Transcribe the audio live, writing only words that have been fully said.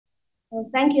Well,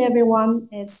 thank you, everyone.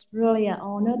 It's really an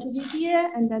honor to be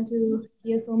here and then to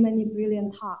hear so many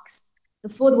brilliant talks. The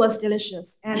food was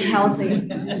delicious and healthy.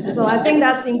 So I think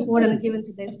that's important given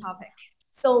today's topic.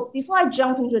 So before I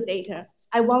jump into the data,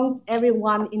 I want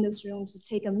everyone in this room to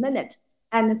take a minute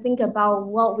and think about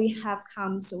what we have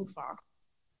come so far.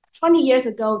 20 years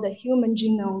ago, the human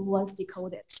genome was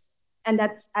decoded. And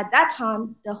at that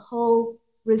time, the whole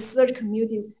research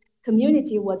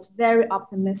community was very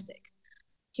optimistic.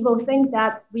 People think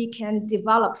that we can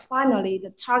develop finally the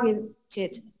targeted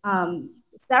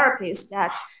therapies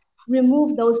that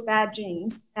remove those bad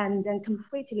genes and then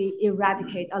completely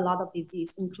eradicate a lot of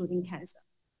disease, including cancer.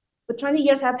 But 20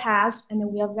 years have passed and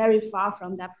we are very far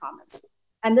from that promise.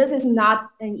 And this is not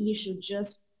an issue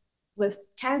just with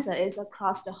cancer, it's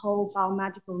across the whole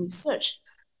biomedical research.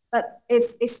 But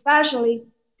it's especially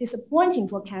disappointing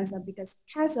for cancer because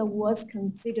cancer was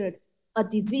considered a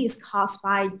disease caused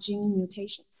by gene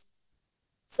mutations.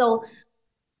 So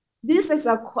this is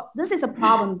a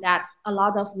problem that a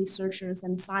lot of researchers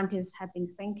and scientists have been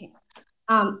thinking.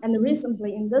 And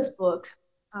recently in this book,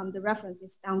 the reference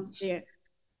is down there,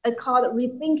 it's called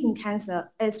Rethinking Cancer,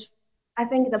 is I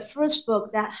think the first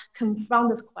book that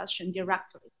confronts this question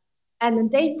directly.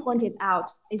 And they pointed out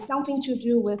it's something to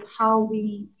do with how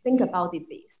we think about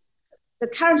disease. The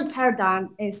current paradigm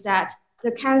is that the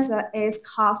cancer is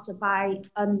caused by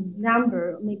a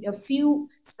number, maybe a few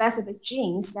specific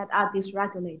genes that are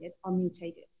dysregulated or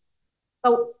mutated.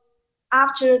 But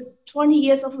after 20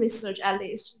 years of research, at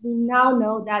least, we now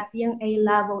know that DNA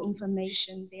level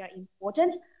information, they are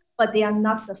important, but they are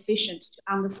not sufficient to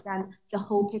understand the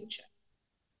whole picture.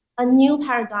 A new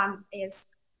paradigm is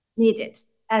needed.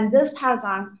 And this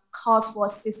paradigm calls for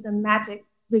systematic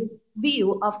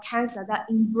review of cancer that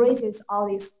embraces all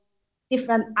these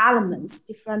different elements,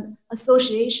 different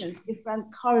associations, different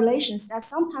correlations that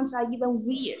sometimes are even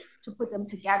weird to put them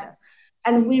together.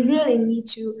 And we really need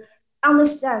to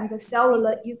understand the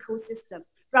cellular ecosystem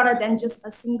rather than just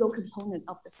a single component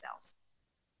of the cells.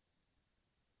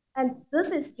 And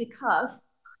this is because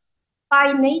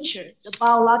by nature, the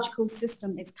biological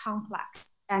system is complex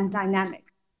and dynamic.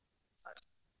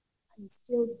 I'm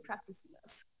still practicing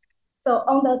this. So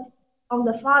on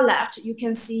the far left, you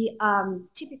can see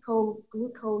typical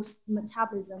glucose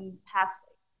metabolism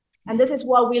pathway. And this is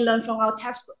what we learned from our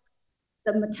textbook.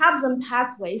 The metabolism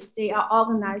pathways, they are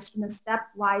organized in a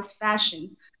stepwise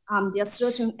fashion. There are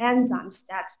certain enzymes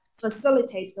that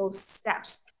facilitate those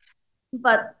steps.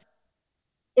 But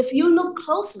if you look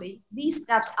closely, these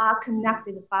steps are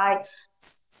connected by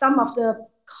some of the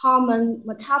common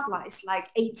metabolites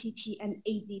like ATP and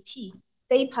ADP.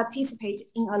 They participate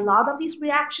in a lot of these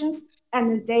reactions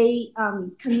and they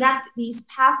connect these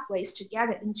pathways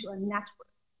together into a network.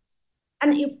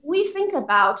 And if we think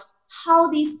about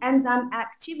how these enzyme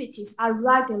activities are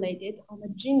regulated on the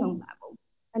genome level,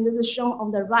 and this is shown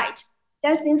on the right,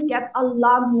 then things get a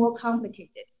lot more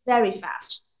complicated very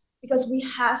fast because we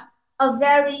have a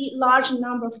very large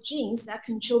number of genes that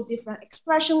control different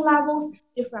expression levels,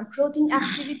 different protein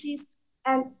activities,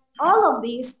 and all of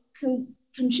these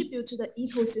contribute to the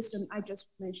ecosystem I just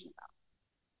mentioned about.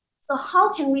 So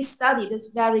how can we study this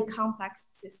very complex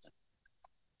system?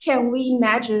 Can we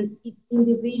measure the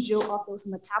individual of those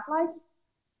metabolites?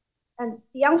 And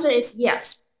the answer is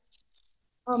yes.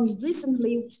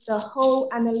 Recently, the whole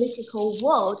analytical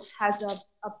world has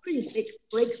a pretty big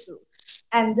breakthrough.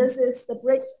 And this is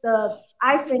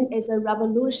I think is a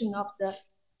revolution of the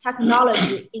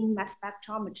technology in mass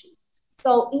spectrometry.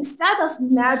 So instead of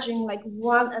measuring like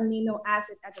one amino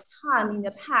acid at a time in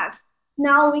the past,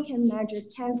 now we can measure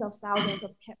tens of thousands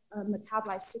of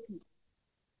metabolite signals.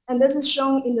 And this is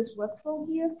shown in this workflow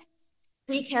here.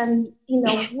 We can, in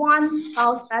a one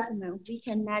file specimen, we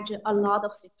can measure a lot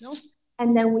of signals,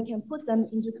 and then we can put them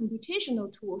into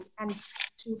computational tools and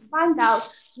to find out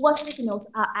what signals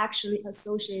are actually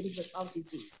associated with our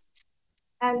disease.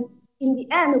 And in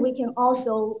the end, we can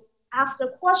also ask the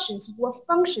questions, what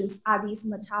functions are these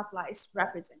metabolites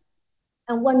representing?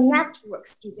 And what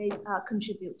networks do they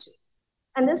contribute to?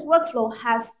 And this workflow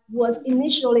was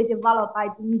initially developed by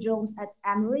Dean Jones at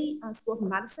Emory School of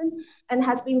Medicine and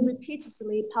has been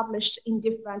repeatedly published in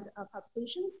different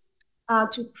publications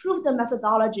to prove the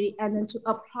methodology and then to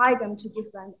apply them to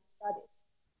different studies.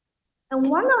 And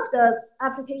one of the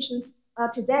applications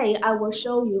today I will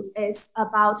show you is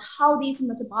about how these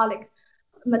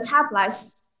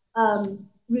metabolites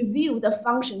review the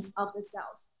functions of the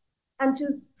cells. And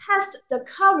to test the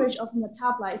coverage of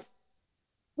metabolites,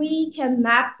 we can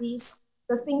map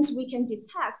the things we can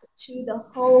detect to the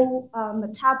whole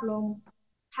metabolome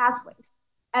pathways.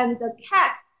 And the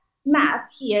CAG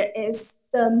map here is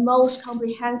the most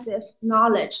comprehensive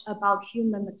knowledge about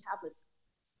human metabolism.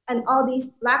 And all these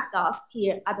black dots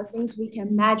here are the things we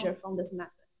can measure from this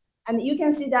method. And you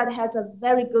can see that it has a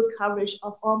very good coverage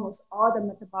of almost all the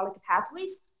metabolic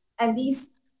pathways. And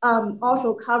these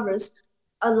also covers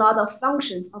a lot of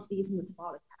functions of these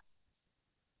metabolic pathways.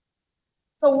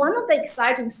 So one of the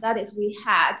exciting studies we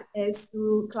had is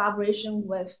through collaboration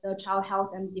with the Child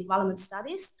Health and Development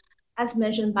Studies, as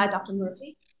mentioned by Dr.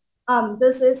 Murphy.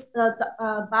 This is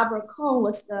Barbara Cohn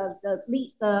was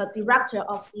the director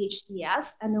of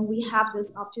CHDS, and then we have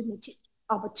this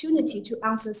opportunity to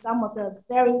answer some of the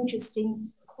very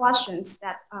interesting questions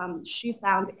that she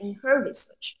found in her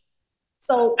research.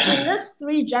 So in this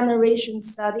 3-generation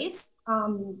studies,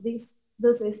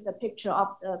 this is the picture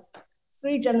of the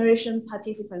 3-generation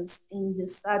participants in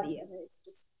this study, and it's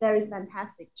just very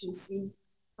fantastic to see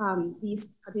these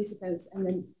participants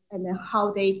and then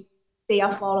how they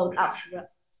are followed up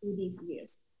through these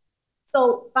years.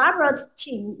 So Barbara's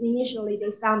team, initially,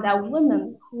 they found that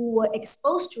women who were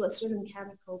exposed to a certain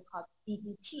chemical called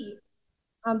DDT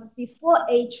before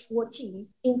age 14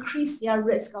 increased their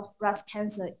risk of breast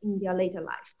cancer in their later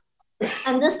life.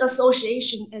 And this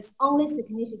association is only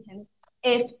significant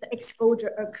if the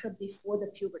exposure occurred before the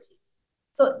puberty.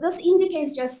 So this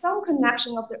indicates there's some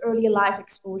connection of the early life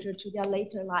exposure to their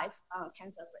later life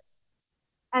cancer risk.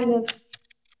 And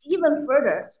even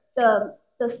further,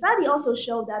 the study also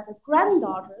showed that the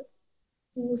granddaughters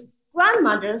whose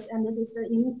grandmothers, and this is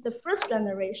in the 1st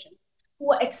generation, who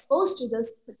were exposed to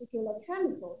this particular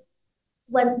chemical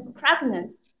when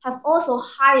pregnant have also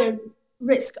higher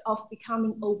risk of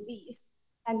becoming obese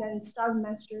and then start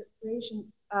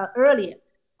menstruation earlier.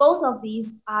 Both of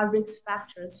these are risk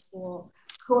factors for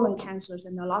colon cancers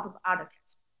and a lot of other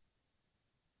cancers.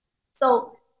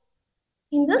 So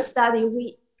in this study,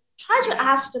 we try to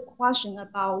ask the question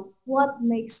about what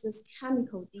makes this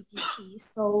chemical DDT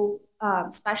so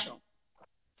special.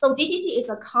 So DDT is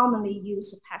a commonly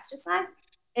used pesticide.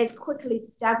 It's quickly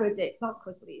degraded, not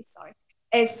quickly, sorry.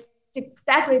 It's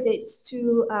degraded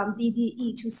to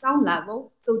DDE to some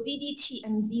level. So DDT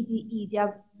and DDE,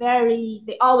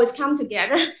 they always come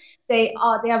together. They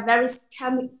are very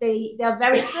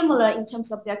similar in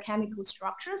terms of their chemical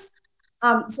structures.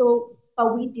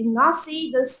 But we did not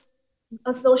see this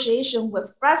association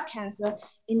with breast cancer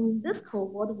in this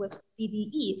cohort with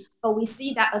DDE, but we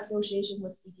see that association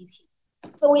with DDT.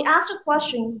 So we asked the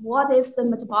question, what is the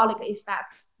metabolic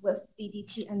effects with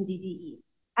DDT and DDE?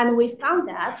 And we found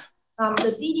that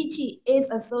the DDT is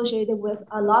associated with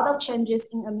a lot of changes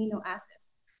in amino acids.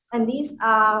 And these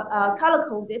are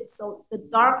color-coded, so the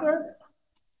darker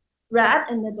red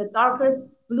and the darker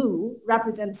blue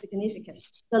represent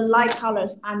significance. The light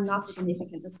colors are not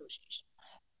significant association.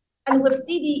 And with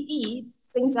DDE,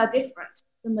 things are different.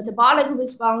 The metabolic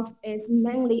response is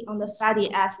mainly on the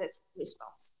fatty acid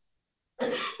response.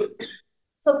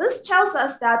 So this tells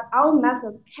us that our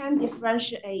method can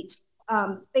differentiate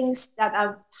things that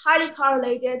are highly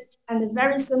correlated and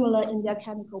very similar in their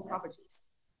chemical properties.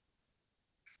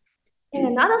 In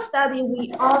another study,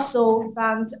 we also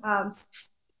found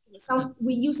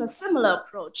we use a similar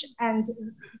approach. And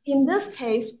in this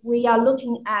case, we are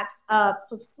looking at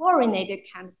perfluorinated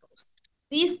chemicals.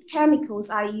 These chemicals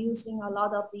are used in a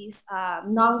lot of these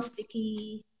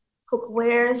non-sticky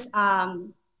cookwares,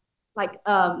 like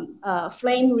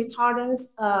flame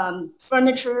retardants,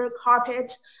 furniture,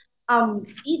 carpet.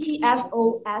 ETFOSAA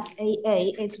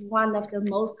is one of the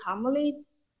most commonly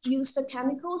used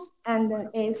chemicals and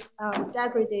is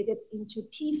degraded into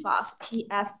PFOS.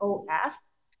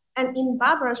 And in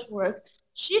Barbara's work,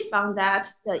 she found that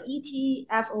the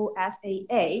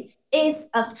ETFOSAA is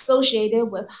associated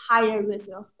with higher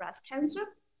risk of breast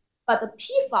cancer, but the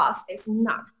PFOS is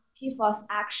not. PFOS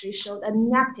actually showed a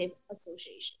negative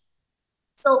association.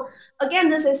 So again,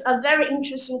 this is a very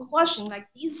interesting question. Like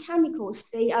these chemicals,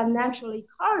 they are naturally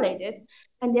correlated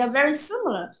and they are very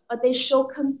similar, but they show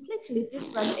completely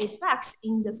different effects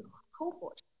in this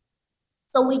cohort.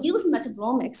 So we use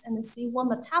metabolomics and see what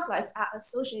metabolites are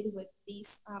associated with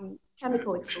these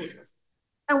chemical exposures.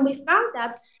 And we found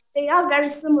that they are very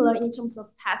similar in terms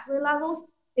of pathway levels.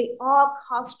 They all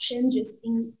cause changes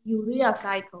in urea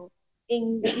cycle,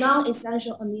 in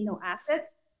non-essential amino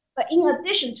acids. But in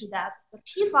addition to that, the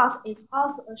PFOS is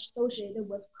also associated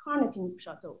with carnitine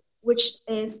shuttle, which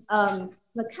is a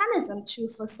mechanism to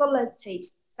facilitate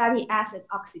fatty acid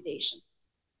oxidation.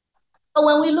 But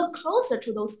when we look closer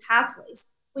to those pathways,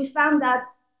 we found that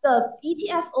the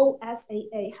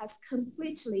ETFOSAA has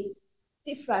completely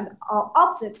different or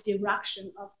opposite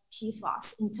direction of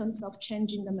PFOS in terms of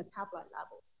changing the metabolite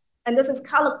level. And this is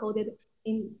color-coded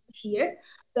in here.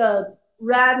 The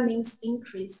red means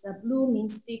increase, the blue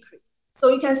means decrease. So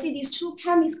you can see these two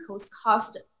chemicals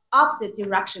cause the opposite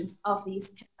directions of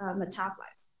these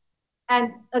metabolites.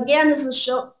 And again, this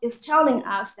is telling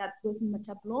us that with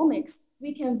metabolomics,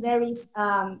 we can very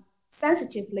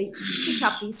sensitively pick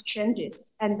up these changes,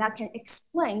 and that can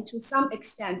explain to some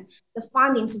extent the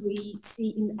findings we see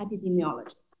in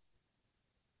epidemiology.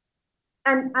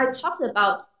 And I talked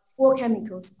about 4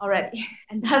 chemicals already,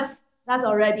 and that's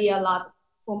already a lot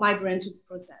for my brain to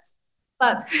process.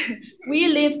 But we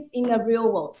live in the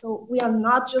real world, so we are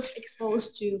not just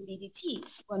exposed to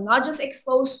DDT, we're not just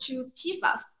exposed to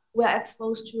PFAS, we're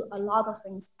exposed to a lot of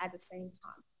things at the same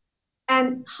time.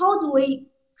 And how do we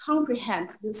comprehend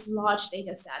this large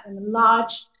data set and the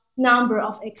large number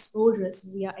of exposures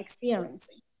we are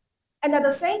experiencing? And at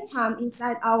the same time,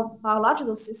 inside our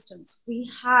biological systems, we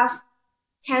have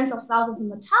tens of thousands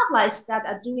of metabolites that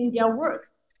are doing their work.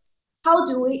 How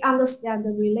do we understand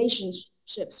the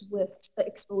relationships with the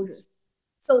exposures?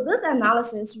 So this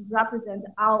analysis represents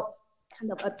our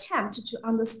kind of attempt to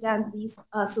understand these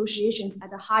associations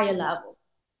at a higher level.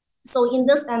 So in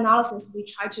this analysis, we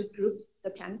try to group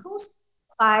the chemicals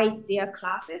by their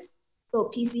classes. So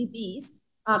PCBs,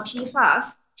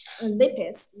 PFAS,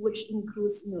 lipids, which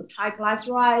includes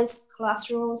triglycerides,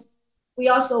 cholesterols. We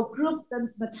also group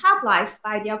the metabolites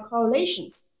by their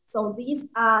correlations. So these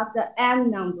are the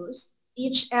M numbers.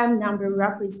 Each M number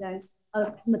represents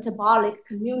a metabolic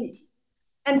community.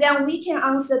 And then we can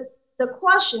answer the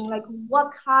question, like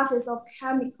what classes of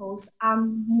chemicals are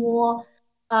more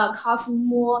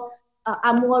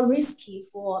risky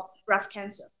for breast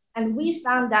cancer. And we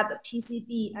found that the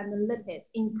PCB and the lipid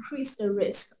increase the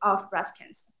risk of breast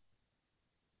cancer.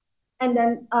 And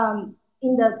then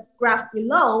in the graph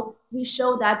below, we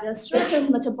show that there are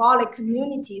certain metabolic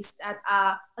communities that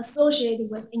are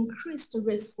associated with increased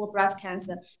risk for breast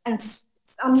cancer, and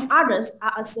some others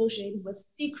are associated with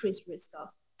decreased risk of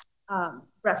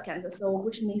breast cancer, so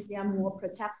which means they are more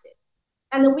protected.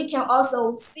 And we can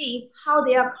also see how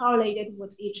they are correlated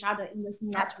with each other in this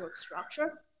network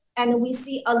structure. And we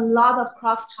see a lot of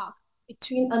crosstalk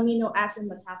between amino acid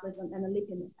metabolism and the lipid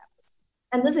metabolism.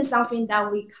 And this is something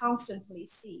that we constantly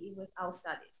see with our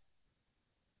studies.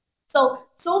 So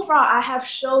far, I have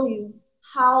shown you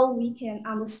how we can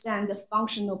understand the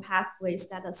functional pathways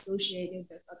that are associated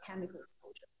with a chemical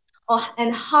exposure,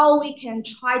 and how we can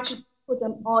try to put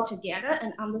them all together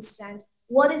and understand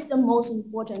what is the most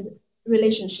important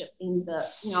relationship in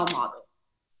our model.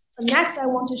 Next, I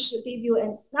want to give you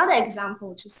another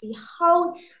example to see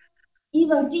how,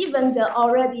 even given the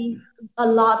already a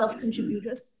lot of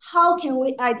contributors, how can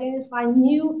we identify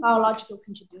new biological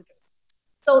contributors?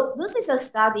 So this is a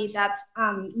study that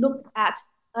looked at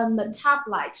a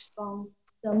metabolite from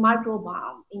the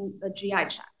microbiome in the GI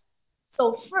tract.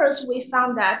 So first, we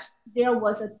found that there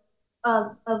was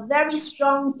a very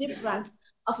strong difference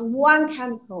of one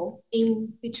chemical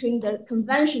in between the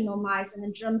conventional mice and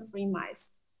the germ-free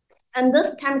mice. And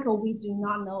this chemical we do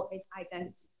not know its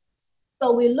identity.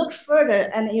 So we looked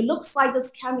further, and it looks like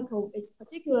this chemical is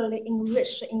particularly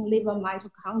enriched in liver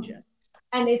mitochondria.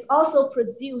 And it's also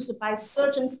produced by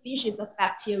certain species of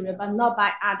bacteria, but not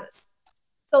by others.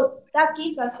 So that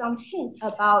gives us some hint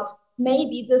about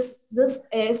maybe this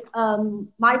is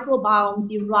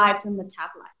microbiome-derived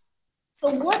metabolite. So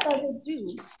what does it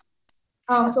do?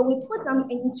 So we put them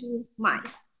into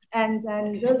mice, and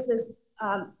then this is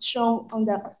shown on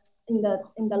in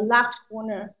the left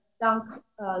corner, down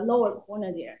lower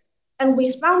corner there. And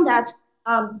we found that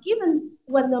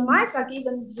when the mice are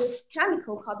given this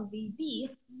chemical called VB,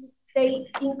 they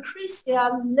increase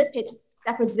their lipid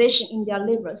deposition in their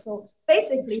liver. So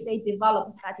basically, they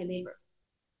develop fatty liver.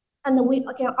 And we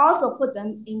can also put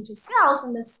them into cells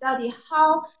and study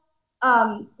how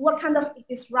what kind of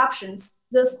disruptions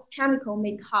this chemical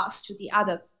may cause to the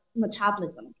other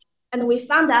metabolism. And we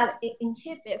found that it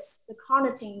inhibits the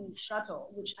carnitine shuttle,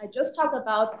 which I just talked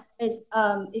about, is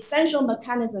essential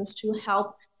mechanisms to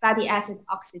help fatty acid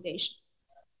oxidation.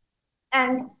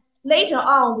 And later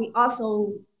on, we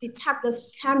also detect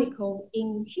this chemical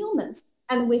in humans.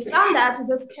 And we found that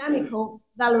this chemical,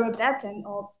 valeribatin,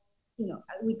 or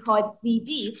we call it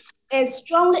VB, is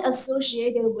strongly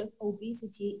associated with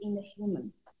obesity in the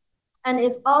human. And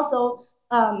it's also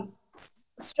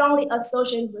strongly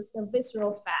associated with the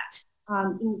visceral fat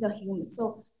in the human.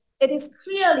 So it is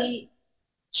clearly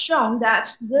shown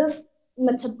that this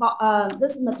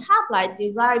metabolite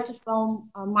derived from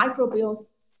microbial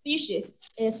species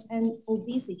is an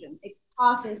obesogen. It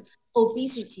causes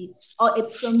obesity, or it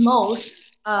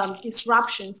promotes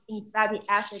disruptions in fatty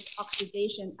acid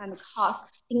oxidation and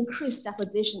cause increased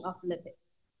deposition of lipids.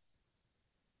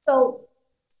 So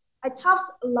I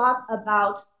talked a lot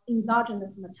about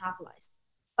endogenous metabolites,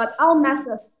 but our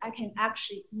methods, I can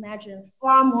actually imagine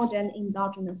far more than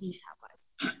endogenous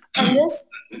metabolites. And this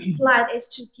slide is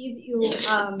to give you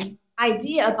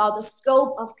idea about the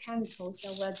scope of chemicals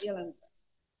that we're dealing with.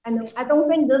 And I don't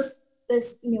think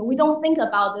we don't think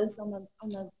about this on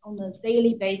a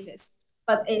daily basis,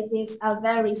 but it is a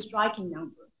very striking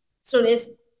number. So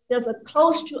there's a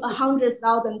close to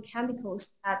 100,000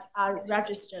 chemicals that are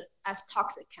registered as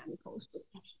toxic chemicals with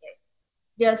EPA.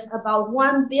 There's about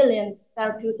 1 billion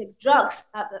therapeutic drugs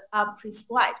that are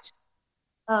prescribed.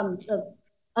 The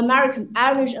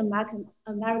average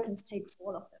Americans take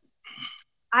 4 of them.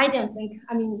 I don't think,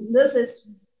 this is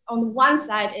on one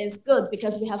side is good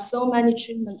because we have so many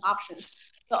treatment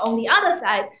options. But on the other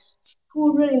side,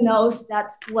 who really knows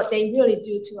that what they really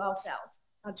do to our cells,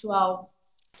 to our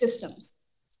systems?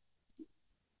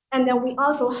 And then we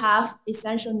also have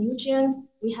essential nutrients.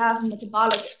 We have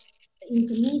metabolic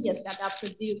intermediates that are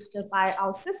produced by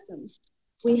our systems.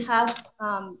 We have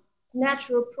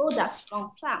natural products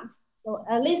from plants. So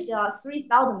at least there are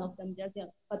 3,000 of them there,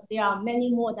 but there are many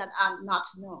more that are not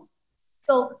known.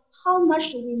 So how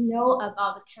much do we know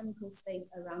about the chemical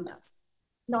space around us?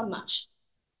 Not much.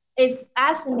 It's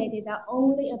estimated that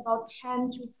only about 10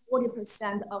 to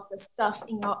 40% of the stuff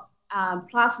in our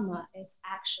plasma is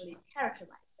actually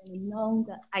characterized and known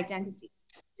the identity.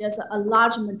 There's a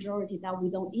large majority that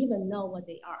we don't even know what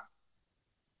they are.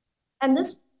 And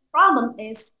this problem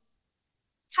is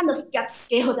kind of gets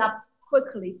scaled up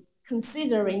quickly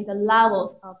considering the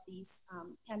levels of these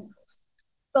chemicals.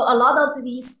 So a lot of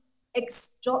these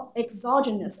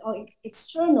exogenous or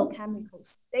external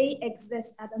chemicals, they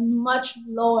exist at a much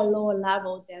lower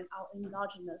level than our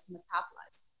endogenous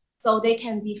metabolites. So they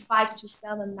can be 5 to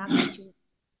 7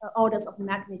 orders of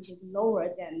magnitude lower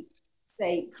than,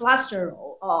 say,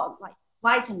 cholesterol or like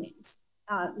vitamins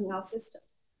in our system.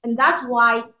 And that's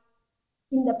why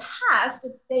in the past,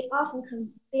 they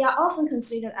are often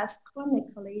considered as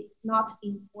clinically not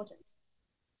important.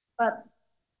 But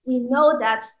we know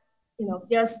that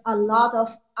there's a lot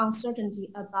of uncertainty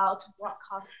about what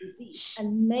causes disease,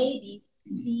 and maybe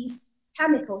these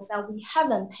chemicals that we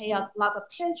haven't paid a lot of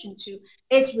attention to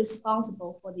is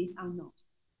responsible for these unknowns.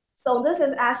 So this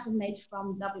is estimated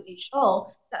from WHO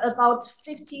that about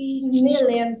 50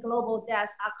 million global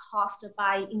deaths are caused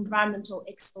by environmental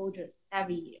exposures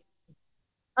every year.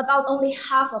 About only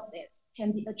half of it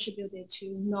can be attributed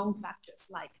to known factors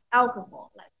like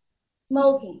alcohol, like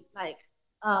smoking, like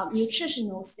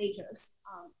nutritional status,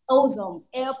 ozone,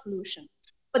 air pollution.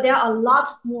 But there are a lot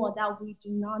more that we do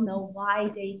not know why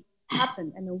they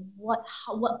happen and what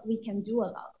we can do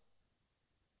about it.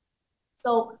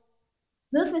 So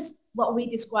this is what we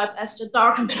describe as the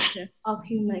dark matter of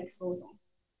human exposome.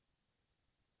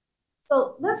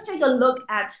 So let's take a look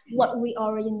at what we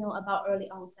already know about early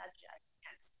onset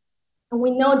cancer. And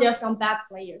we know there are some bad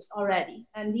players already.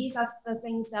 And these are the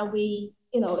things that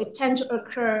it tend to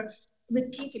occur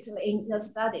repeatedly in the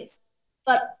studies.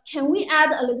 But can we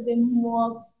add a little bit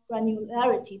more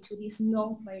granularity to these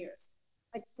known players?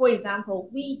 Like, for example,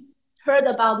 we heard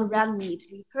about red meat.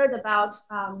 We heard about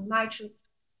nitric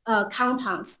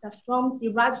compounds that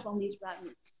derived from these red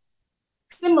meat.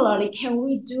 Similarly, can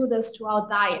we do this to our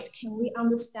diet? Can we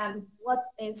understand what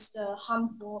is the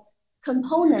harmful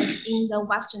components in the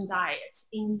Western diet,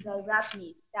 in the red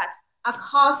meat that are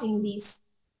causing these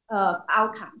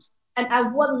outcomes? And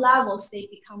at what levels they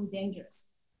become dangerous.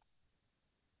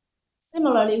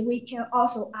 Similarly, we can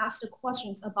also ask the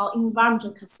questions about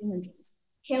environmental carcinogens.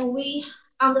 Can we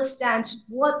understand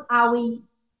what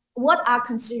are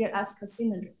considered as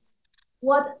carcinogens?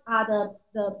 What are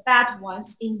the bad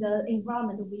ones in the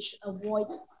environment we should avoid?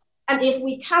 And if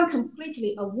we can't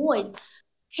completely avoid,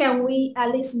 can we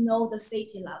at least know the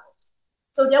safety levels?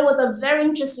 So there was a very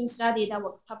interesting study that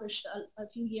was published a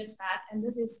few years back, and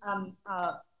this is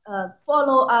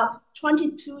follow-up,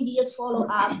 22 years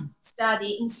follow-up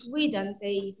study in Sweden.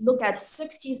 They look at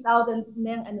 60,000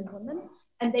 men and women,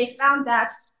 and they found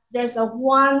that there's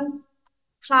one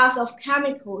class of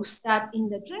chemicals that in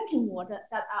the drinking water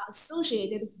that are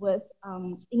associated with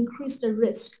increased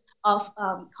risk of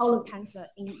colon cancer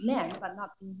in men, but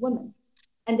not in women.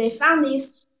 And they found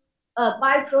these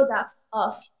byproducts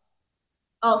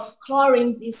of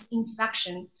chlorine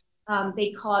disinfection.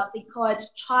 They call it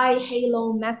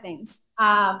trihalomethanes.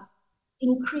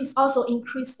 Also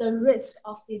increase the risk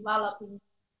of developing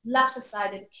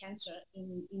left-sided cancer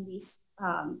in this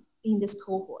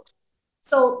cohort.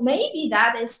 So maybe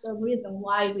that is the reason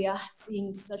why we are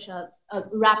seeing such a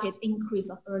rapid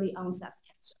increase of early onset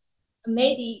cancer.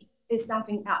 Maybe it's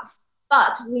something else.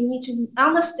 but we need to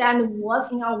understand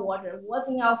what's in our water,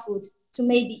 what's in our food, to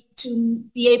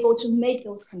be able to make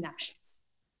those connections.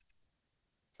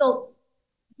 So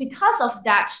because of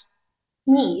that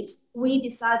need, we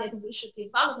decided we should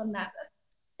develop a method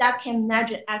that can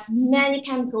measure as many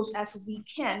chemicals as we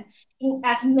can in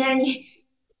as many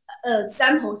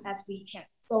samples as we can.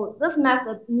 So this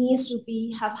method needs to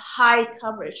have high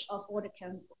coverage of all the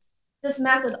chemicals. This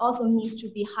method also needs to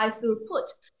be high throughput,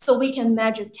 so we can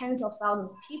measure tens of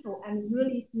thousands of people and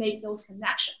really make those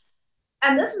connections.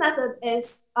 And this method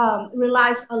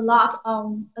relies a lot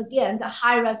on, again, the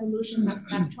high resolution mass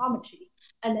spectrometry.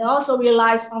 And it also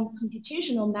relies on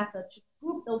computational method to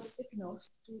group those signals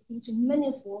into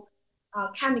meaningful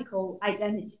chemical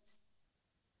identities.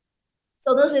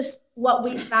 So this is what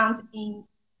we found in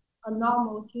a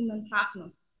normal human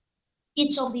plasma.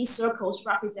 Each of these circles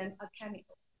represent a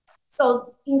chemical.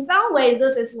 So in some way,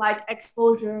 this is like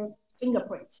exposure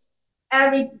fingerprint.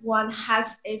 Everyone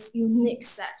has its unique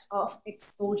set of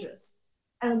exposures.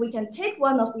 And we can take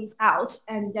one of these out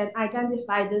and then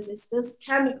identify this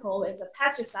chemical is a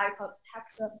pesticide called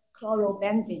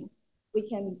hexachlorobenzene. We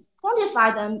can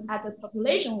quantify them at the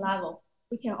population level.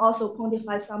 We can also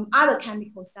quantify some other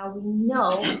chemicals that we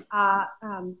know are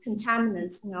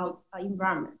contaminants in our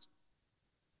environment.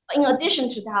 In addition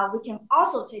to that, we can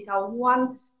also take out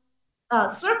one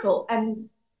circle, and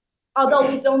although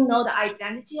we don't know the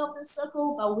identity of the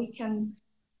circle, but we can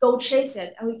go chase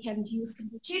it, and we can use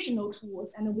computational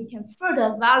tools, and we can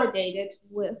further validate it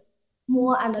with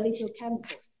more analytical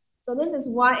chemicals. So this is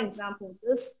one example.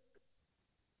 This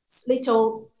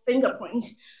little fingerprint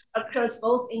occurs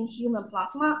both in human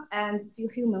plasma and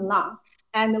human lung.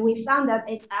 And we found that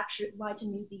it's actually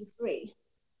vitamin D3.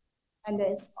 And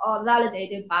it's all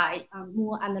validated by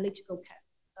more analytical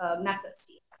methods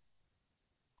here.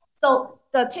 So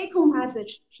the take-home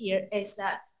message here is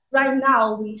that right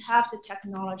now we have the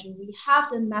technology, we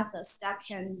have the methods that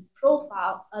can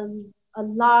profile a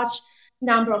large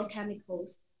number of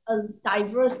chemicals,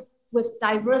 with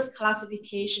diverse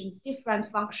classification, different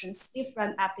functions,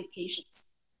 different applications.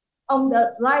 On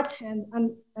the right hand,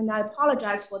 and I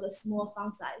apologize for the small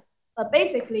font size, but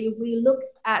basically we look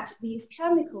at these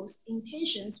chemicals in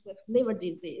patients with liver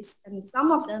disease, and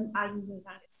some of them are in the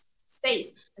United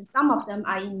States, and some of them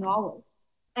are in Norway.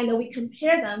 And we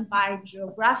compare them by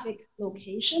geographic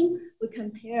location, we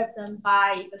compare them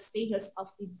by the status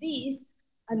of disease,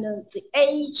 and the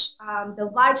age, the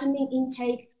vitamin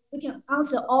intake. We can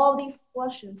answer all these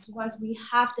questions once we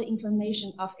have the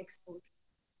information of exposure.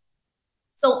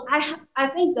 So I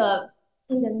think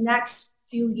in the next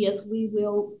few years, we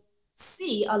will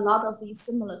see a lot of these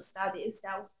similar studies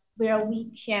where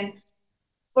we can,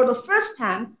 for the first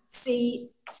time, see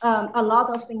a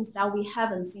lot of things that we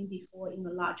haven't seen before in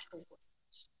a large cohort.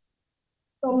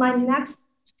 So my next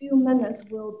few minutes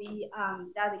will be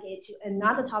dedicated to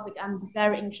another topic I'm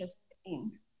very interested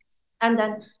in. And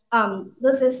then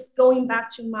this is going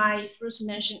back to my first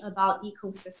mention about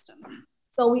ecosystem.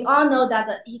 So we all know that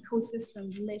the ecosystem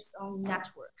lives on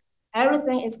network.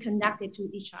 Everything is connected to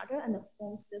each other and it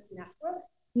forms this network.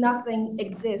 Nothing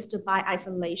exists by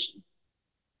isolation.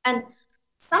 And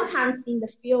sometimes in the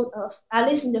field of, at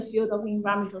least in the field of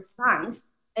environmental science,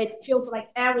 it feels like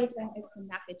everything is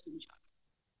connected to each other.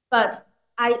 But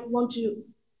I want to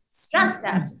stress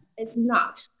that it's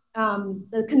not.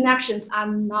 The connections are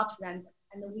not random,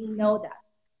 and we know that.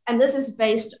 And this is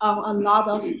based on a lot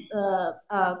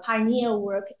of pioneer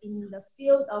work in the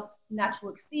field of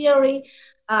network theory,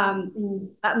 in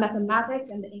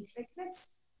mathematics and in physics.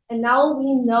 And now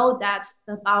we know that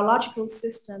the biological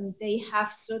system, they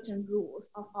have certain rules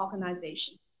of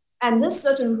organization. And this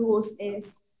certain rules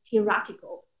is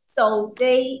hierarchical. So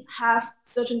they have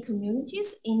certain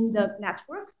communities in the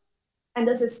network, and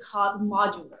this is called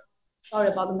modular.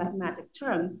 Sorry about the mathematical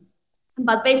term.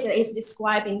 But basically it's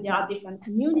describing there are different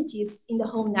communities in the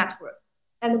whole network.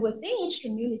 And within each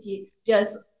community,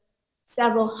 there's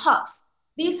several hubs.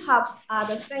 These hubs are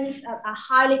the things that are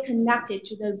highly connected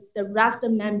to the rest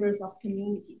of members of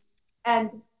communities.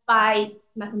 And by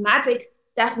mathematical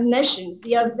definition,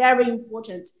 they are very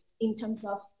important in terms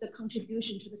of the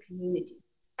contribution to the community.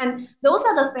 And those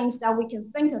are the things that we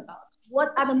can think about.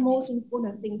 What are the most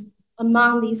important things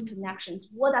among these connections?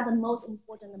 What are the most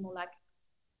important molecules?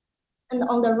 And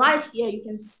on the right here, you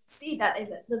can see that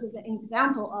this is an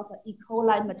example of an E.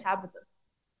 coli metabolism.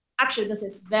 Actually, this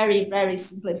is very, very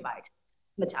simplified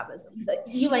metabolism.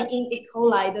 Even in E.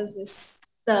 coli,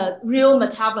 the real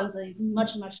metabolism is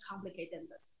much, much complicated than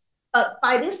this. But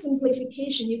by this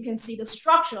simplification, you can see the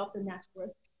structure of the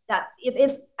network, that it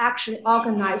is actually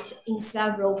organized in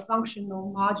several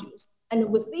functional modules. And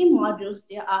within modules,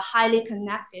 there are highly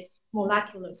connected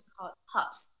molecules called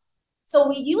hubs. So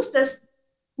we use this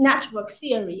network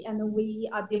theory, and we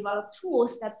develop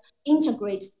tools that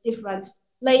integrate different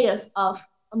layers of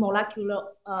molecular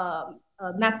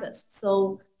methods,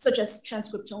 so such as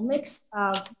transcriptomics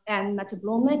and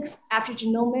metabolomics,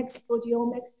 epigenomics,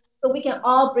 proteomics. So we can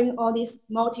all bring all these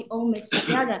multi-omics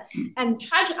together and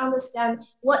try to understand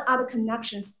what are the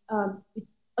connections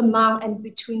among and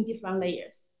between different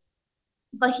layers.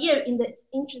 But here, in the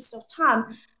interest of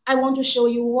time, I want to show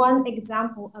you one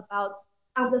example about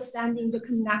understanding the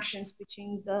connections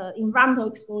between the environmental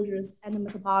exposures and the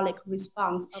metabolic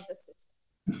response of the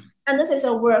system. And this is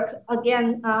a work,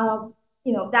 again,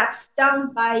 that's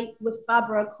done with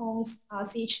Barbara Cohn's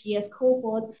CHDS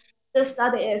cohort. This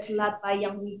study is led by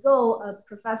Yang Go, a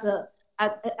professor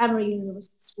at Emory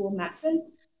University School of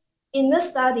Medicine. In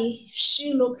this study,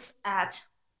 she looks at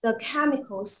the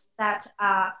chemicals that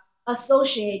are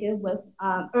associated with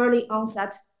early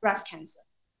onset breast cancer.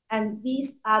 And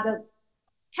these are the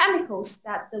chemicals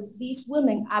that these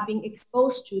women are being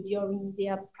exposed to during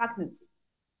their pregnancy.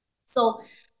 So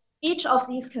each of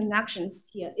these connections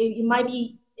here, it might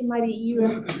be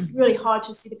really hard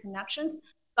to see the connections,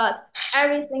 but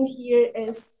everything here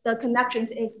is, the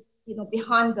connections is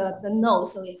behind the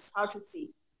nose, so it's hard to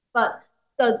see. But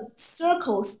the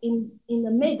circles in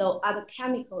the middle are the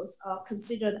chemicals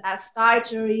considered as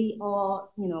dietary or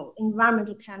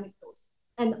environmental chemicals.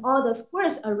 And all the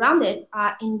squares around it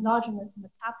are endogenous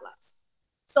metabolites.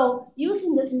 So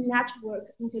using this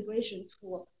network integration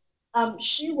tool,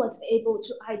 she was able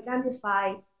to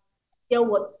identify there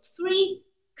were 3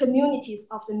 communities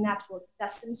of the network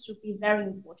that seems to be very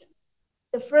important.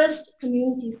 The first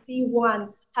community,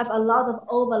 C1, have a lot of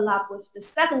overlap with the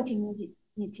second community,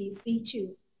 C2.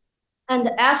 And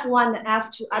the F1 and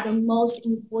F2 are the most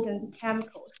important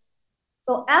chemicals.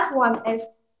 So F1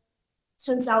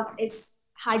 turns out is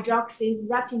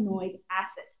hydroxyretinoic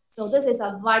acid. So this is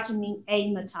a vitamin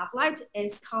A metabolite.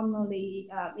 It's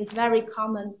very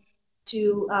common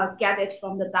to get it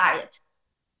from the diet.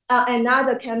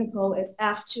 Another chemical is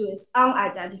F2, is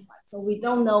unidentified. So we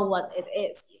don't know what it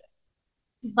is here.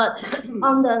 But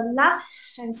on the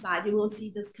left-hand side, you will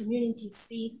see this community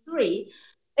C3.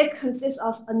 It consists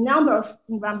of a number of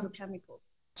environmental chemicals.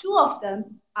 2 of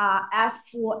them are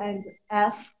F4 and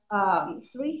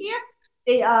F3 here.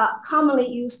 They are commonly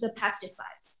used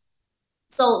pesticides.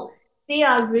 So they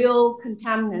are real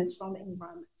contaminants from the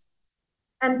environment.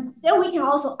 And then we can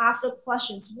also ask the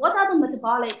questions, what are the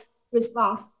metabolic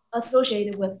response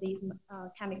associated with these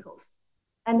chemicals?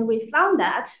 And we found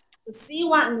that the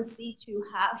C1 and the C2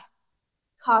 have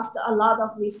caused a lot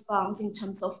of response in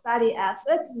terms of fatty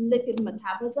acids, lipid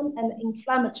metabolism, and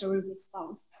inflammatory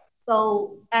response.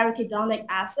 So arachidonic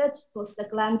acid,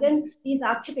 prostaglandin, these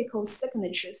are typical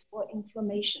signatures for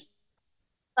inflammation.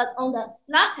 But on the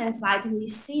left-hand side, we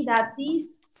see that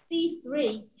these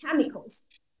C3 chemicals,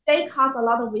 they cause a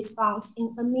lot of response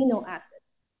in amino acid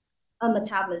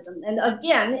metabolism. And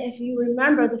again, if you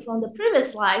remember from the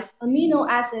previous slides, amino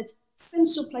acid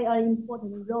seems to play an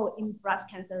important role in breast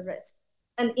cancer risk.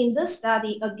 And in this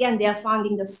study, again, they are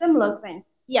finding the similar thing.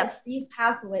 Yes, these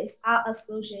pathways are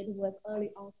associated with early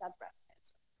onset breast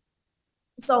cancer.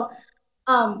 So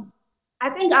I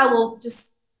think I will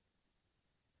just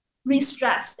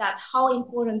re-stress that how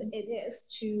important it is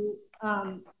to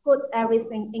put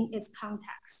everything in its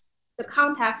context. The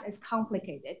context is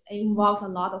complicated. It involves a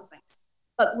lot of things.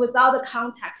 But without the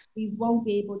context, we won't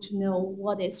be able to know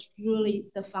what is really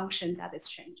the function that is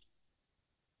changing.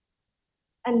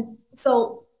 And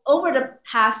so over the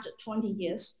past 20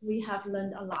 years, we have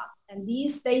learned a lot. And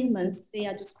these statements, they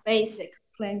are just basic,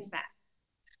 plain fact.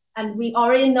 And we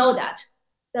already know that.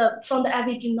 From the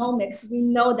epigenomics, we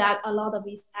know that a lot of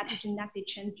these epigenetic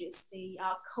changes, they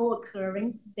are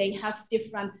co-occurring. They have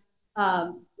different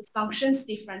functions,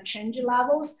 different change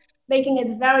levels, making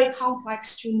it very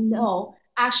complex to know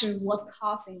actually what's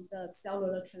causing the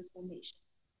cellular transformation.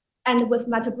 And with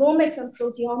metabolomics and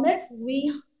proteomics,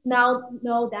 we now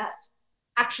know that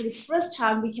actually first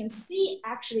time we can see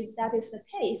actually that is the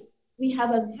case. We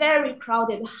have a very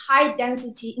crowded, high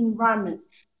density environment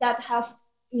that have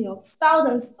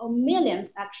thousands or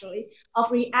millions actually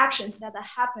of reactions that are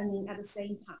happening at the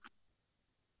same time.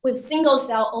 With single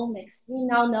cell omics, we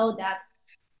now know that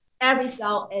every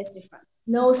cell is different.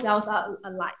 No cells are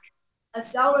alike. A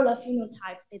cellular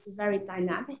phenotype is very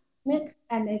dynamic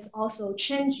and it's also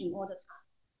changing all the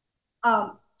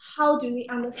time. How do we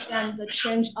understand the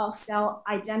change of cell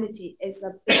identity is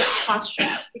a big question,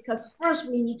 because first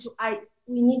we need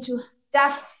to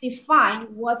define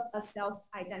what's a cell's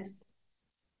identity.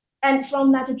 And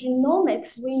from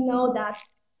metagenomics, we know that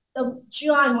the GI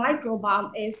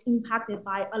microbiome is impacted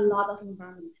by a lot of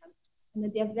environmental factors,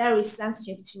 and they're very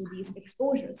sensitive to these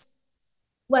exposures.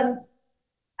 When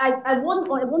I want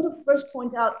to first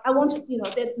point out,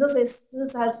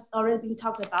 this has already been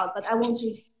talked about, but I want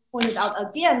to point it out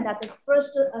again that the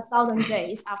first 1,000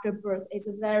 days after birth is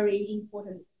a very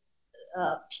important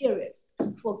period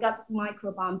for gut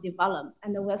microbiome development.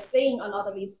 And we're seeing a lot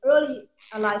of these early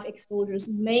life exposures.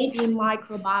 Maybe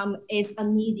microbiome is a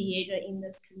mediator in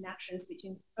these connections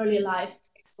between early life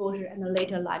exposure and the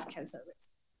later life cancer risk.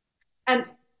 And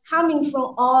coming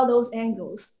from all those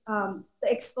angles, the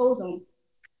exposome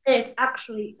is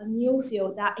actually a new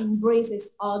field that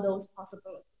embraces all those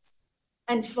possibilities.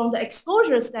 And from the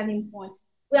exposure standing point,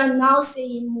 we are now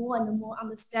seeing more and more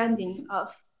understanding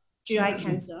of GI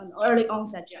cancer and early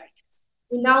onset GI cancer.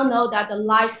 We now know that the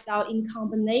lifestyle in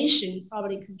combination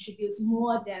probably contributes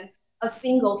more than a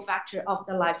single factor of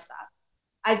the lifestyle.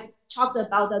 I talked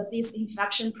about the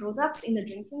disinfection products in the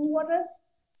drinking water.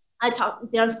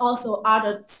 There's also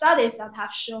other studies that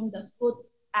have shown the food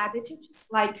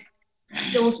additives, like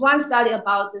there was one study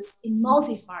about this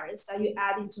emulsifiers that you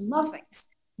add into muffins.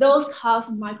 Those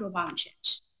cause microbiome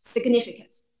change,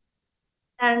 significant.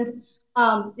 And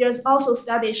there's also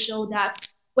studies show that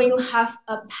when you have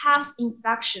a past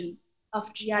infection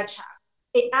of GI tract,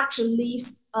 it actually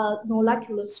leaves a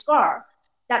molecular scar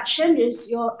that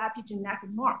changes your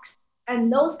epigenetic marks.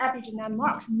 And those epigenetic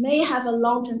marks may have a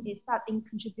long-term effect in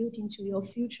contributing to your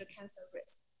future cancer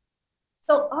risk.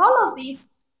 So all of these,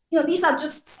 these are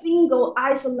just single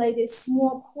isolated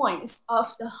small points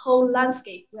of the whole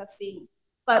landscape we are seeing.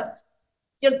 But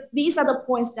these are the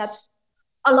points that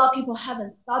a lot of people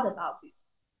haven't thought about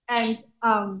before.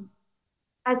 And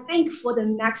I think for the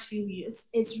next few years,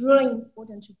 it's really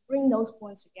important to bring those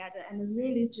points together and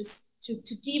really just to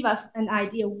give us an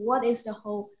idea what is the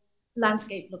whole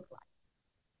landscape look like.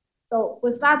 So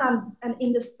with that, and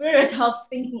in the spirit of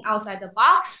thinking outside the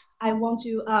box, I want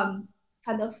to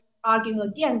kind of argue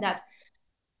again that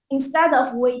instead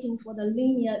of waiting for the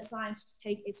linear science to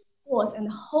take its course and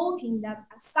hoping that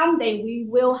someday we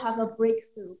will have a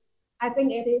breakthrough, I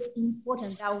think it is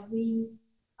important that we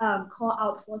call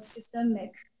out for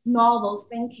systemic, novel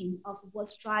thinking of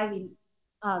what's driving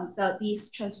these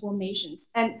transformations.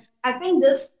 And I think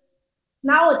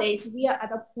nowadays we are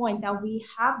at a point that we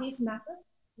have these methods,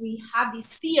 we have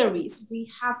these theories,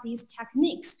 we have these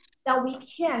techniques that we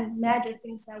can measure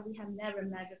things that we have never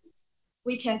measured before.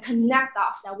 We can connect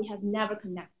dots that we have never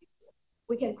connected before.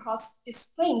 We can cross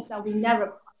disciplines that we never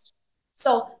crossed.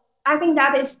 So I think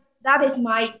that is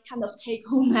my kind of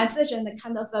take-home message, and a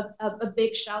kind of a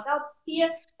big shout out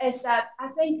here is that I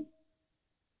think,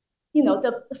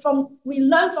 we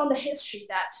learn from the history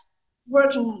that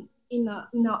working in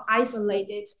a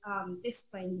isolated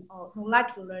discipline or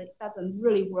molecular doesn't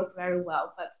really work very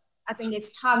well. But I think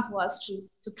it's time for us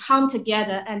to come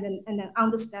together and then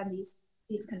understand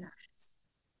these connections.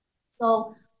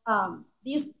 So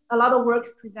a lot of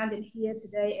work presented here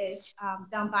today is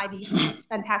done by these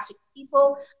fantastic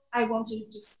people. I want to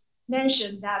just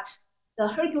mention that the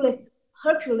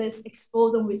Hercules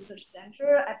Exposome Research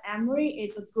Center at Emory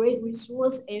is a great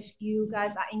resource if you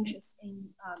guys are interested in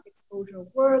exposure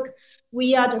work.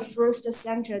 We are the first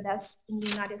center that's in the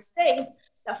United States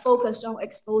that focused on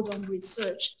exposome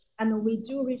research. And we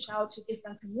do reach out to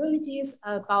different communities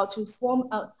to form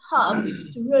a hub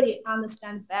to really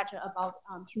understand better about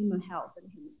human health and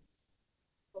human.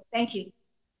 So thank you.